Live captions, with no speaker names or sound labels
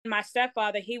my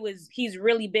stepfather, he's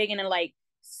really big into like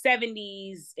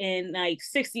 70s and like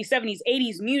 60s, 70s,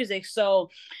 80s music. So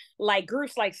like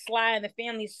groups like Sly and the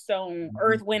Family Stone,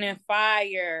 Earth, Wind and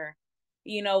Fire,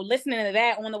 listening to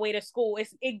that on the way to school,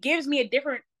 it gives me a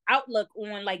different outlook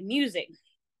on like music.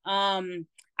 I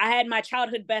had my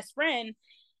childhood best friend.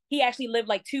 He actually lived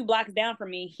like 2 blocks down from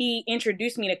me. He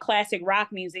introduced me to classic rock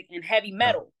music and heavy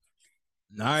metal.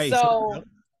 Nice. So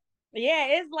yeah,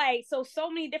 it's like so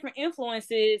many different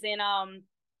influences. And I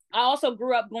also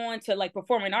grew up going to like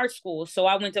performing arts schools. So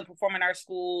I went to performing arts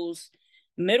schools,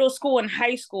 middle school and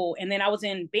high school, and then I was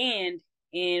in band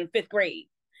in 5th grade.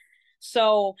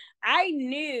 So I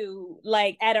knew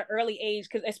like at an early age,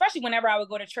 because especially whenever I would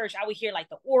go to church, I would hear like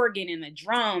the organ and the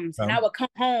drums, and I would come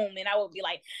home and I would be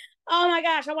like, oh my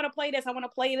gosh, I want to play this. I want to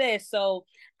play this. So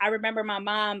I remember my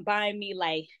mom buying me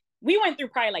like, we went through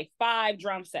probably like 5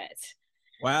 drum sets.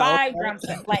 Wow. 5 drum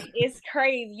sets. Like, it's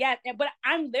crazy. Yeah. But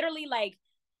I'm literally like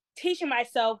teaching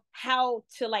myself how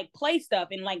to like play stuff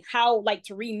and like how like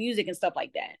to read music and stuff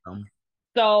like that.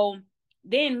 So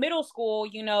then middle school,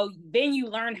 then you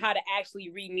learn how to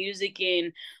actually read music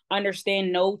and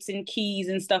understand notes and keys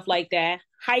and stuff like that.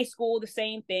 High school, the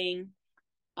same thing.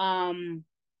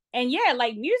 And yeah,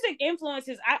 like music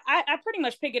influences, I pretty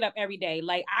much pick it up every day.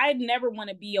 Like I never want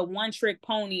to be a one-trick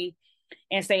pony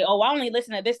and say, oh, I only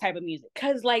listen to this type of music.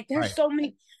 Cause like there's so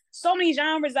many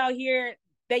genres out here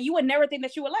that you would never think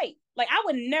that you would like. Like I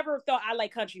would never thought I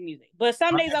like country music. But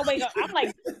some days I wake up, I'm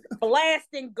like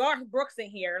blasting Garth Brooks in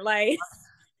here. Like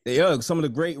they are some of the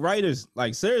great writers.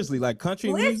 Like seriously, like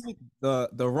country music, the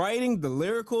writing, the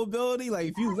lyrical ability. Like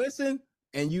if you listen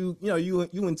and you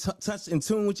in touch in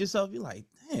tune with yourself, you're like,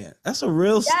 man, that's a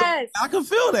real story. I can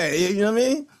feel that. You know what I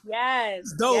mean? Yes.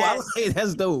 It's dope. Yes. I like it.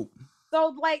 That's dope.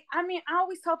 So like, I mean, I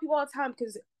always tell people all the time,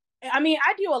 because I mean,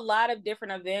 I do a lot of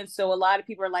different events. So a lot of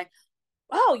people are like,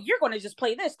 oh, you're going to just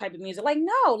play this type of music. Like,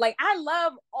 no, like I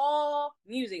love all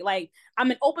music. Like I'm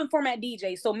an open format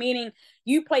DJ. So meaning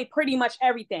you play pretty much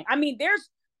everything. I mean, there's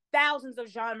thousands of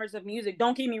genres of music.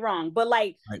 Don't get me wrong. But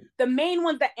like the main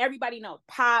ones that everybody knows,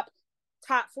 pop,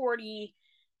 top 40,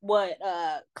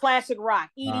 classic rock,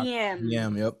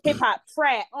 EDM, hip hop,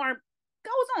 trap,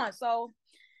 goes on. So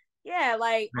yeah,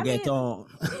 like reggaeton,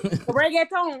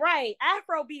 reggaeton, right?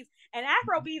 Afrobeats, and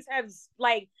Afrobeats has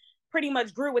like pretty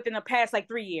much grew within the past like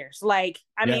 3 years. Like,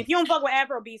 I mean, if you don't fuck with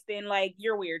Afrobeats, then like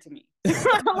you're weird to me.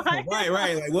 Like, right.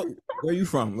 Like, where are you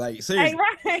from? Like, seriously.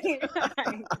 Right.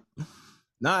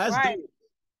 Nah, that's dope.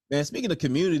 Man, speaking of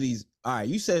communities, all right,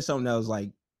 you said something that was like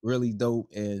really dope,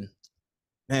 and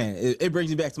man, it brings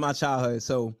me back to my childhood.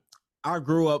 So I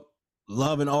grew up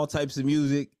loving all types of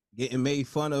music, getting made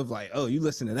fun of, like, oh, you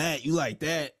listen to that, you like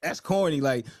that, that's corny,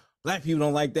 like black people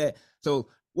don't like that. So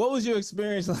what was your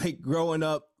experience like growing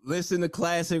up, listening to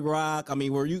classic rock? I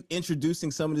mean, were you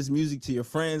introducing some of this music to your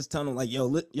friends, telling them like,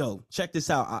 yo, check this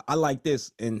out, I like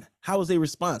this, and how was their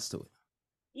response to it?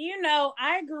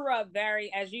 I grew up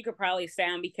very, as you could probably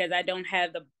sound, because I don't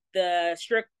have the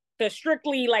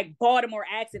strictly like Baltimore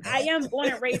accent. I am born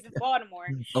and raised in Baltimore.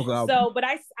 Okay. So, but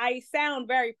I sound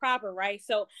very proper, right?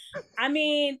 So, I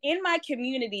mean, in my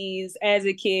communities as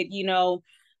a kid,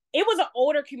 it was an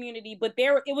older community, but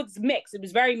it was mixed. It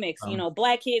was very mixed,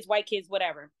 black kids, white kids,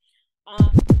 whatever.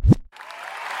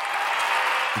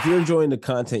 If you're enjoying the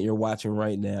content you're watching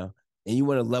right now and you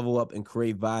want to level up and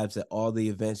create vibes at all the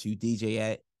events you DJ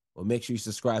at, well, make sure you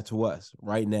subscribe to us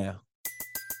right now.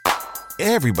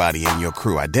 Everybody in your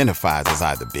crew identifies as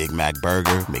either Big Mac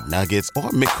Burger, McNuggets, or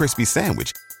McCrispy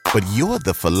Sandwich. But you're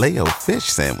the Filet-O-Fish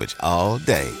Sandwich all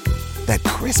day. That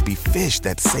crispy fish,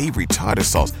 that savory tartar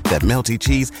sauce, that melty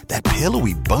cheese, that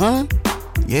pillowy bun.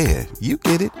 Yeah, you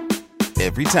get it.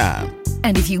 Every time.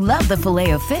 And if you love the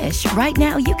Filet-O-Fish, right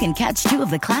now you can catch 2 of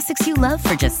the classics you love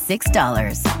for just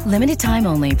 $6. Limited time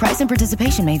only. Price and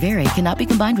participation may vary. Cannot be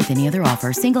combined with any other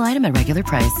offer. Single item at regular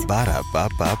price.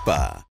 Ba-da-ba-ba-ba.